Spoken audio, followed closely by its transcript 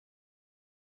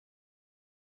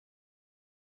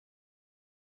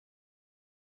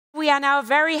we are now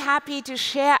very happy to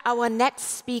share our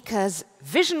next speaker's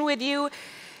vision with you.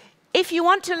 If you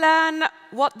want to learn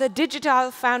what the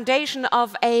digital foundation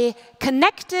of a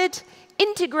connected,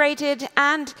 integrated,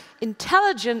 and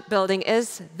intelligent building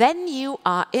is, then you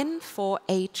are in for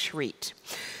a treat.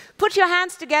 Put your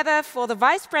hands together for the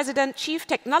Vice President, Chief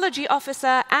Technology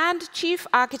Officer, and Chief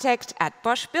Architect at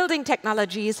Bosch Building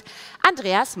Technologies,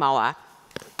 Andreas Mauer.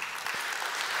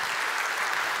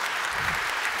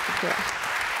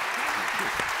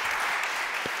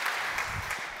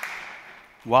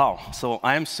 Wow, so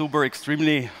I'm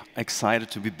extremely excited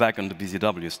to be back on the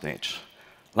BCW stage.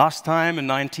 Last time in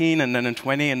 19 and then in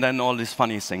 20, and then all these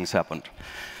funny things happened.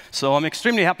 So I'm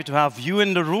extremely happy to have you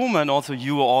in the room and also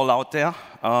you all out there.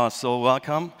 So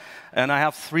welcome. And I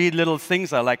have three little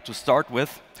things I like to start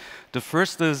with. The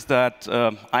first is that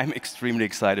I'm extremely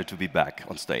excited to be back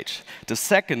on stage. The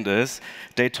second is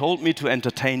they told me to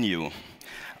entertain you.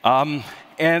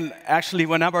 And actually,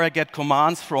 whenever I get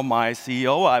commands from my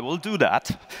CEO, I will do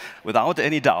that without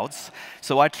any doubts.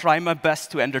 So I try my best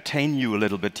to entertain you a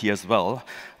little bit here as well,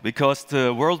 because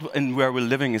the world in where we're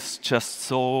living is just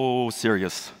so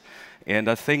serious. And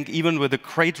I think even with a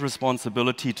great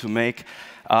responsibility to make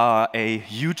a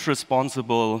huge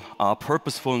responsible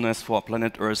purposefulness for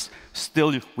planet Earth,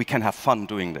 still we can have fun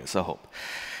doing this, I hope.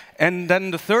 And then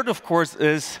the third, of course,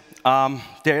 is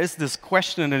there is this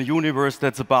question in the universe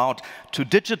that's about to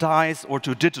digitize or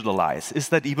to digitalize. Is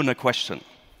that even a question?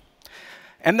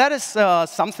 And that is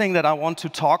something that I want to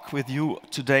talk with you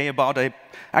today about. I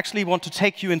actually want to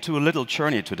take you into a little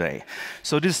journey today.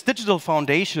 So these digital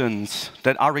foundations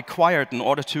that are required in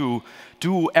order to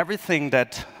do everything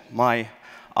that my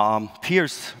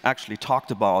peers actually talked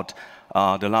about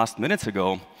the last minutes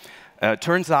ago,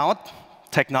 turns out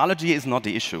technology is not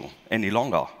the issue any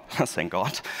longer, thank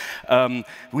God.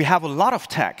 We have a lot of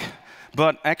tech,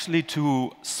 but actually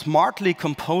to smartly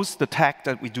compose the tech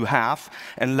that we do have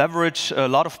and leverage a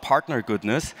lot of partner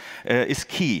goodness is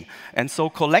key. And so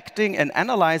collecting and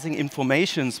analyzing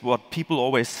information is what people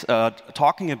always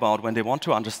talking about when they want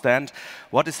to understand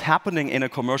what is happening in a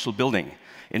commercial building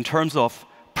in terms of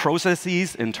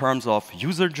processes, in terms of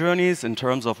user journeys, in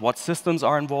terms of what systems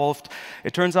are involved.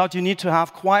 It turns out you need to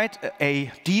have quite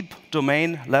a deep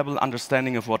domain-level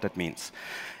understanding of what that means.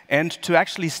 And to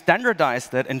actually standardize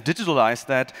that and digitalize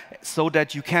that so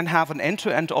that you can have an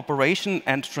end-to-end operation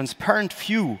and transparent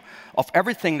view of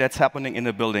everything that's happening in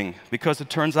a building, because it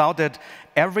turns out that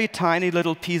every tiny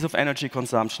little piece of energy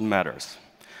consumption matters.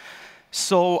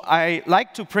 So I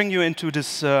like to bring you into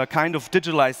this kind of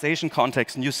digitalization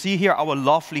context. And you see here our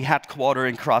lovely headquarters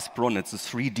in Krasbrunn. It's a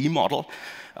 3D model,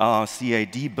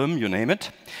 CAD, BIM, you name it.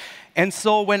 And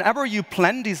so whenever you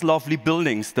plan these lovely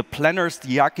buildings, the planners,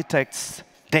 the architects,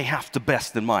 they have the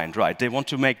best in mind, right? They want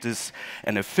to make this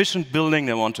an efficient building.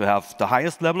 They want to have the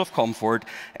highest level of comfort.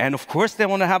 And of course, they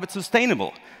want to have it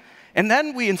sustainable. And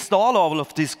then we install all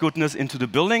of this goodness into the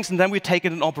buildings, and then we take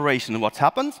it in operation. And what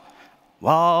happens?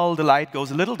 Well, the light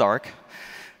goes a little dark,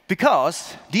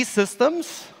 because these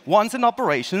systems, once in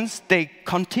operations, they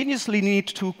continuously need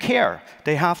to care.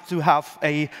 They have to have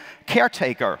a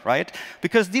caretaker, right?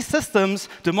 Because these systems,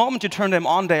 the moment you turn them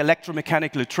on, they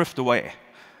electromechanically drift away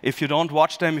if you don't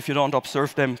watch them, if you don't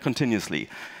observe them continuously.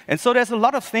 And so there's a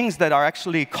lot of things that are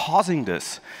actually causing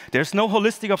this. There's no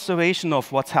holistic observation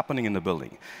of what's happening in the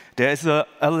building. There's a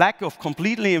lack of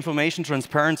completely information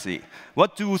transparency.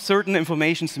 What do certain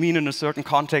informations mean in a certain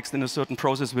context, in a certain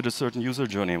process with a certain user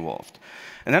journey involved?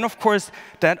 And then, of course,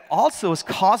 that also is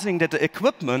causing that the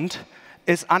equipment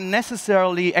is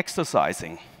unnecessarily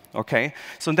exercising. Okay?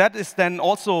 So that is then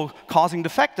also causing the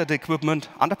fact that the equipment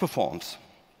underperforms.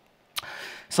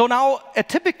 So now, a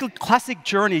typical classic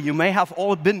journey you may have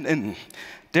all been in.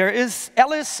 There is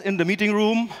Alice in the meeting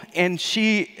room, and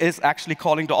she is actually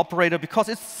calling the operator because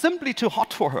it's simply too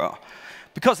hot for her.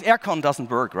 Because aircon doesn't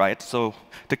work, right? So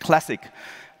the classic.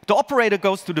 The operator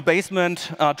goes to the basement,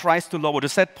 tries to lower the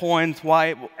set point.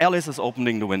 Why? Alice is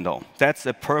opening the window. That's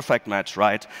a perfect match,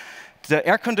 right? The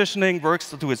air conditioning works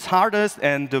to its hardest,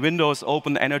 and the window is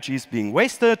open, energy is being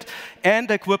wasted, and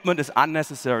the equipment is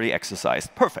unnecessarily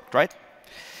exercised. Perfect, right?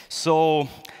 So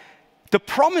the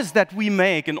promise that we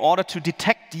make in order to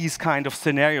detect these kind of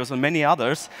scenarios and many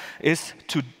others is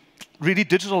to really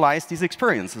digitalize these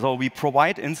experiences. So we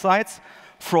provide insights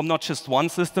from not just one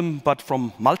system, but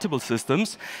from multiple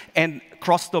systems, and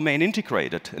cross-domain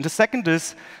integrated. And the second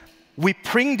is we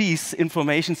bring these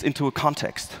informations into a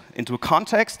context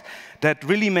that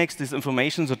really makes these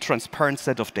informations a transparent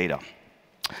set of data.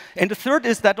 And the third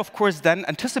is that, of course, then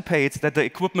anticipates that the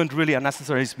equipment really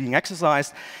unnecessarily is being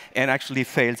exercised and actually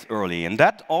fails early. And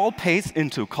that all pays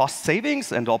into cost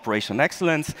savings and operational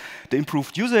excellence, the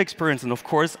improved user experience, and of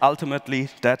course, ultimately,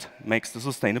 that makes the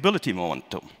sustainability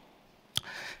momentum.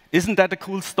 Isn't that a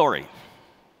cool story?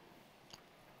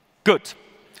 Good.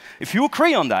 If you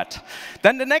agree on that,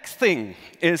 then the next thing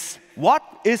is, what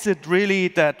is it really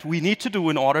that we need to do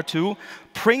in order to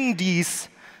bring these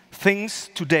things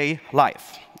today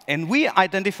live? And we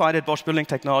identified at Bosch Building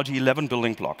Technology 11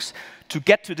 building blocks to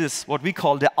get to this, what we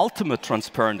call the ultimate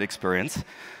transparent experience.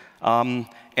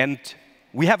 And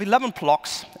we have 11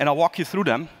 blocks, and I'll walk you through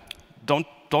them.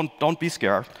 Don't be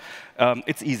scared.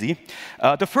 It's easy.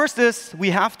 The first is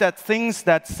we have that things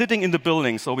that's sitting in the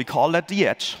building, so we call that the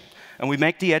edge. And we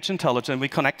make the edge intelligent, we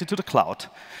connect it to the cloud,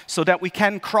 so that we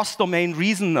can cross-domain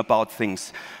reason about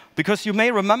things. Because you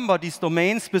may remember these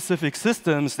domain-specific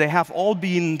systems, they have all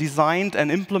been designed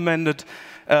and implemented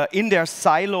in their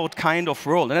siloed kind of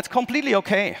world, and that's completely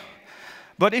okay.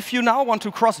 But if you now want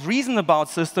to cross-reason about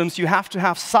systems, you have to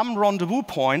have some rendezvous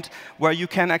point where you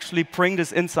can actually bring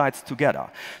these insights together.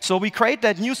 So we create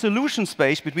that new solution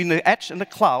space between the edge and the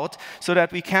cloud so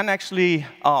that we can actually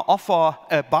offer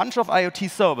a bunch of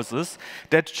IoT services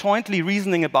that jointly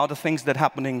reasoning about the things that are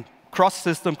happening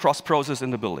cross-system, cross-process in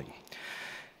the building.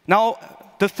 Now,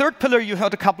 the third pillar you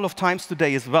heard a couple of times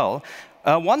today as well.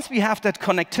 Once we have that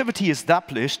connectivity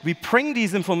established, we bring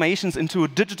these informations into a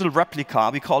digital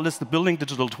replica. We call this the building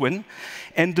digital twin.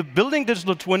 And the building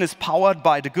digital twin is powered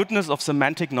by the goodness of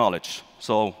semantic knowledge.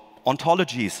 So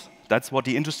ontologies, that's what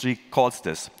the industry calls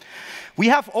this. We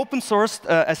have open sourced,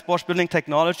 as Bosch Building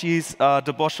Technologies,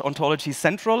 the Bosch Ontology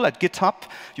Central at GitHub.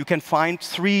 You can find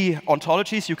 3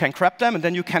 ontologies, you can grab them, and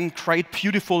then you can create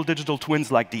beautiful digital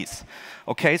twins like these.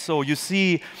 Okay, so you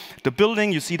see the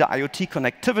building, you see the IoT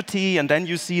connectivity, and then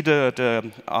you see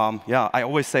I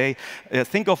always say,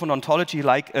 think of an ontology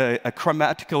like a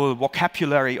grammatical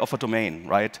vocabulary of a domain,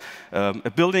 right?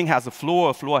 A building has a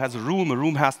floor has a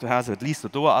room has to have at least a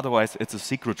door, otherwise it's a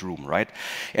secret room, right?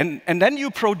 And then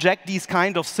you project these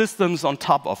kind of systems on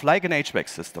top of, like an HVAC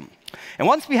system. And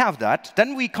once we have that,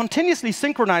 then we continuously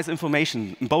synchronize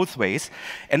information in both ways,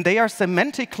 and they are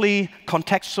semantically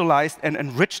contextualized and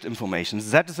enriched information.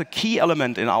 That is a key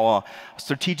element in our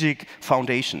strategic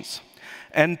foundations.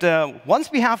 And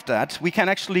once we have that, we can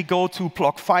actually go to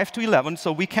block 5 to 11,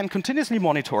 so we can continuously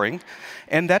monitoring,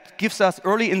 and that gives us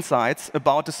early insights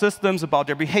about the systems, about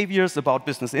their behaviors, about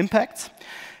business impacts.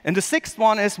 And the 6th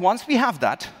one is, once we have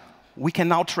that, we can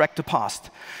now track the past.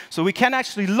 So we can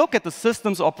actually look at the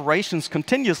system's operations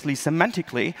continuously,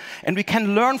 semantically, and we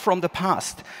can learn from the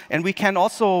past. And we can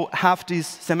also have these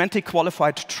semantic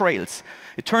qualified trails.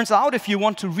 It turns out if you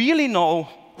want to really know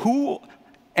who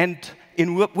and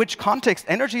in which context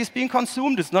energy is being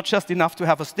consumed, it's not just enough to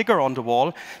have a sticker on the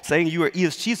wall saying you are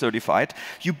ESG certified.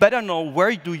 You better know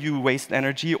where do you waste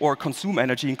energy or consume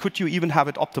energy, and could you even have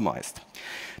it optimized.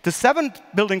 The 7th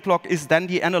building block is then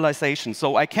the analyzation.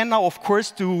 So I can now, of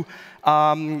course,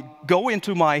 go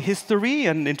into my history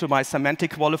and into my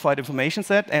semantic qualified information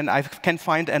set, and I can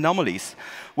find anomalies.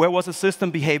 Where was the system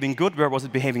behaving good? Where was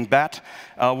it behaving bad?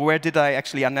 Where did I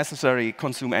actually unnecessarily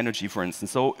consume energy, for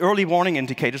instance? So early warning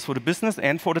indicators for the business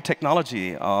and for the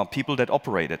technology people that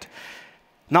operate it.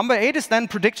 Number 8 is then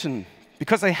prediction.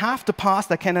 Because I have the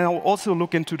past, I can now also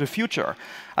look into the future.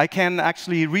 I can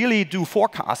actually really do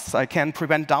forecasts. I can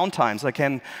prevent downtimes. I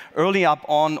can early up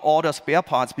on order spare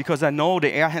parts because I know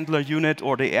the air handler unit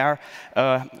or the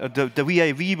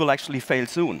VAV will actually fail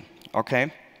soon.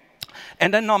 Okay?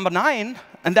 And then number 9,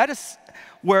 and that is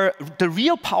where the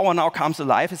real power now comes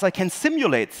alive, is I can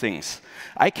simulate things.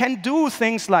 I can do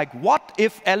things like, what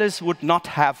if Alice would not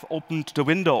have opened the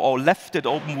window or left it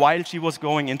open while she was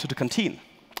going into the canteen?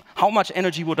 How much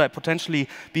energy would I potentially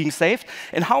being saved?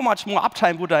 And how much more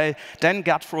uptime would I then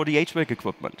get for the HVAC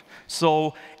equipment?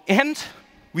 So, and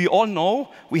we all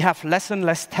know we have less and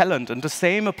less talent, and the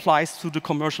same applies to the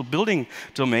commercial building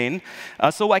domain.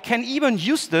 So I can even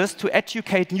use this to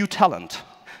educate new talent.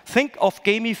 Think of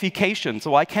gamification.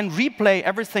 So I can replay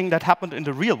everything that happened in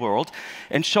the real world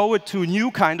and show it to new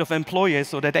kind of employees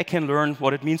so that they can learn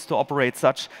what it means to operate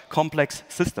such complex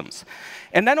systems.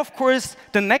 And then, of course,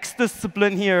 the next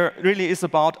discipline here really is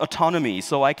about autonomy.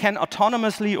 So I can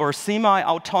autonomously or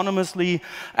semi-autonomously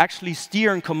actually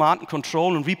steer and command and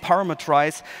control and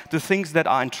reparameterize the things that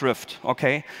are in drift,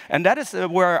 okay? And that is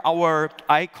where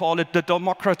I call it the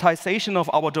democratization of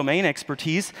our domain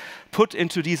expertise put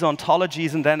into these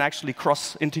ontologies and then actually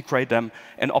cross-integrate them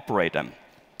and operate them.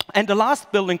 And the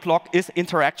last building block is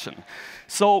interaction.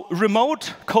 So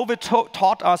COVID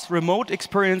taught us remote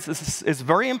experience is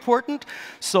very important.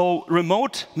 So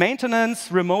remote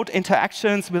maintenance, remote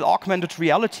interactions with augmented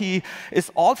reality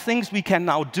is all things we can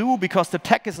now do because the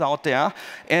tech is out there,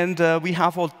 and we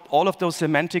have all of those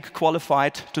semantic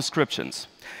qualified descriptions.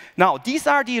 Now, these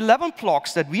are the 11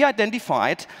 blocks that we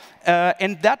identified,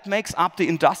 and that makes up the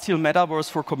industrial metaverse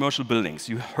for commercial buildings.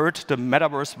 You heard the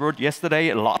metaverse word yesterday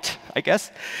a lot, I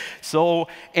guess. So,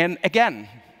 and again,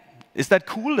 is that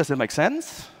cool? Does it make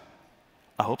sense?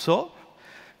 I hope so.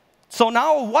 So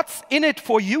now, what's in it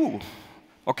for you?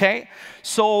 Okay?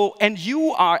 So, and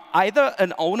you are either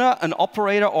an owner, an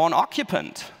operator, or an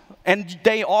occupant. And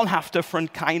they all have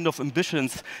different kind of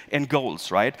ambitions and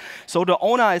goals, right? So the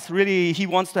owner is really, he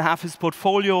wants to have his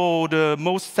portfolio, the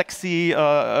most sexy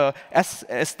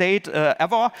estate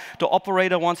ever. The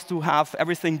operator wants to have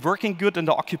everything working good, and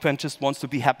the occupant just wants to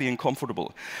be happy and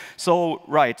comfortable. So,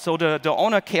 right, so the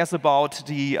owner cares about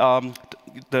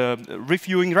the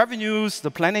reviewing revenues,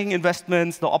 the planning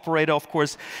investments. The operator, of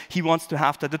course, he wants to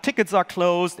have that the tickets are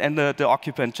closed, and the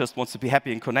occupant just wants to be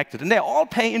happy and connected. And they all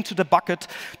pay into the bucket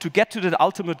to get to the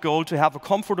ultimate goal, to have a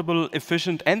comfortable,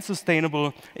 efficient, and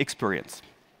sustainable experience.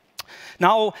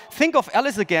 Now, think of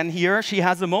Alice again here. She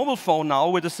has a mobile phone now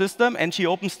with the system, and she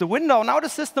opens the window. Now the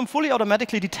system fully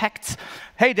automatically detects,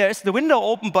 hey, there's the window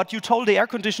open, but you told the air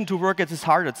conditioner to work at its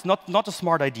hard. It's not a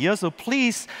smart idea, so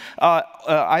please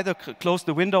either close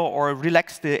the window or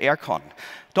relax the aircon.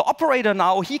 The operator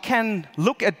now, he can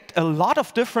look at a lot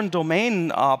of different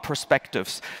domain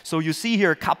perspectives. So you see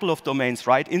here a couple of domains,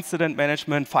 right? Incident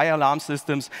management, fire alarm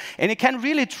systems. And it can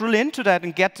really drill into that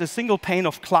and get a single pane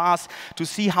of glass to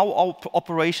see how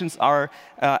operations are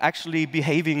actually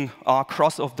behaving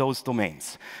across of those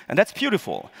domains. And that's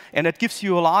beautiful. And it gives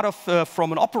you a lot of,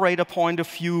 from an operator point of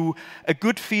view, a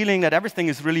good feeling that everything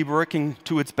is really working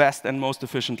to its best and most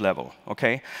efficient level,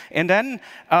 okay? And then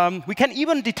we can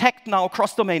even detect now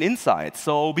cross-domain insights.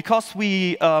 So because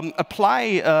we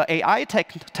apply AI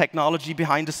technology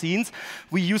behind the scenes,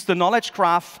 we use the knowledge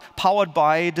graph powered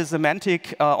by the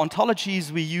semantic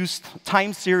ontologies. We use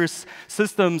time series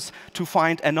systems to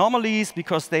find anomalies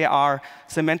because they are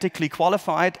semantically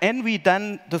qualified. And we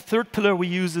then, the third pillar we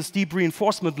use is deep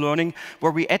reinforcement learning,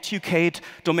 where we educate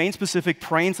domain-specific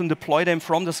brains and deploy them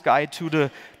from the sky to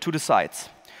the sites.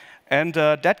 And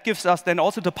that gives us then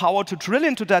also the power to drill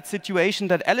into that situation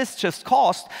that Alice just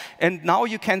caused. And now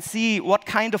you can see what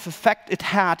kind of effect it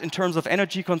had in terms of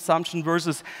energy consumption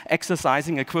versus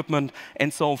exercising equipment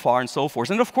and so far and so forth.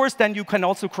 And of course, then you can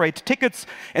also create tickets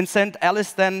and send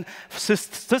Alice then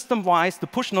system-wise the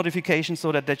push notification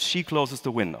so that she closes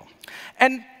the window.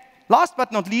 And last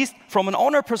but not least, from an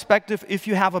owner perspective, if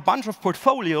you have a bunch of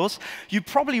portfolios, you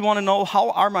probably want to know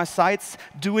how are my sites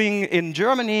doing in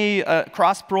Germany,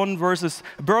 Grasbrunn versus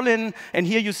Berlin. And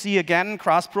here you see again,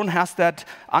 Grasbrunn has that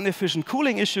inefficient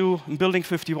cooling issue in building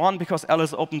 51 because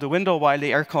Alice opened the window while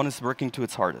the aircon is working to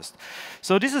its hardest.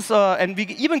 So this is, and we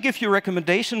even give you a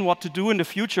recommendation what to do in the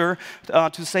future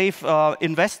to save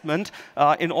investment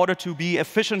in order to be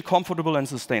efficient, comfortable, and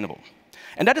sustainable.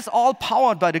 And that is all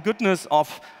powered by the goodness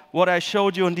of what I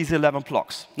showed you in these 11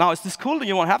 blocks. Now, is this cool? Do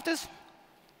you want to have this?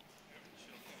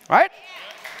 Right?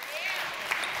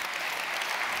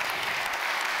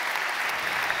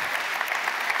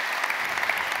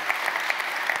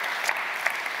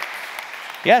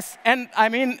 Yes, and I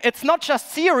mean, it's not just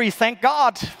theory, thank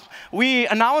God. We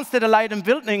announced at Light and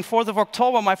Building, 4th of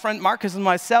October, my friend Marcus and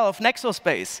myself,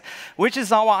 Nexospace, which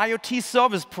is our IoT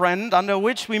service brand under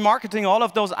which we're marketing all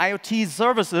of those IoT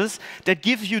services that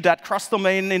give you that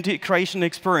cross-domain integration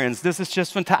experience. This is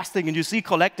just fantastic. And you see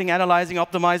collecting, analyzing,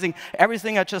 optimizing,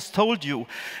 everything I just told you.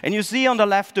 And you see on the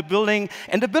left the building.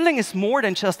 And the building is more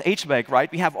than just HVAC, right?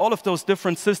 We have all of those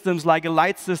different systems, like a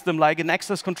light system, like an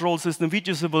access control system,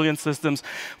 video surveillance systems.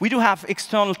 We do have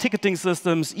external ticketing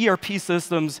systems, ERP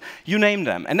systems, you name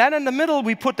them. And then in the middle,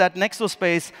 we put that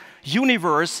Nexospace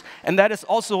universe, and that is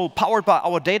also powered by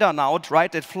our data node,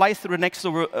 right? It flies through the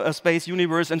Nexospace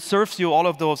universe and serves you all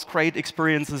of those great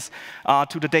experiences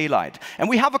to the daylight. And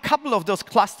we have a couple of those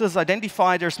clusters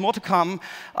identified. There's more to come.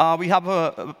 We have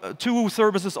 3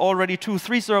 services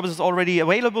already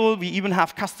available. We even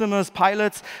have customers,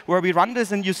 pilots, where we run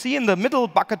this. And you see in the middle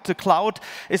bucket, the cloud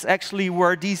is actually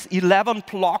where these 11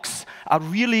 blocks are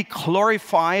really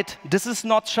glorified. This is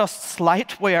not just just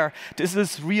slideware. This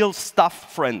is real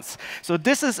stuff, friends. So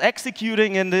this is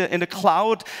executing in the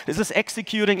cloud. This is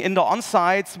executing in the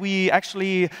on-sites. We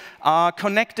actually are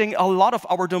connecting a lot of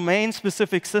our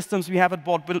domain-specific systems we have at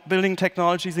Bosch Building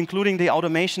Technologies, including the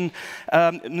automation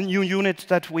new unit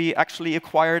that we actually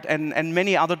acquired, and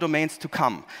many other domains to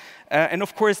come. And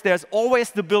of course, there's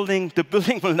always the building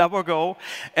will never go,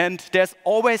 and there's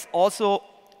always also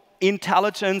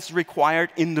intelligence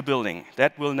required in the building.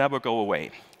 That will never go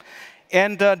away.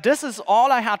 And this is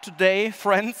all I had today,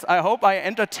 friends. I hope I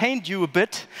entertained you a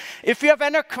bit. If you have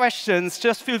any questions,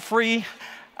 just feel free.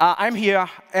 I'm here,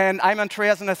 and I'm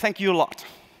Andreas, and I thank you a lot.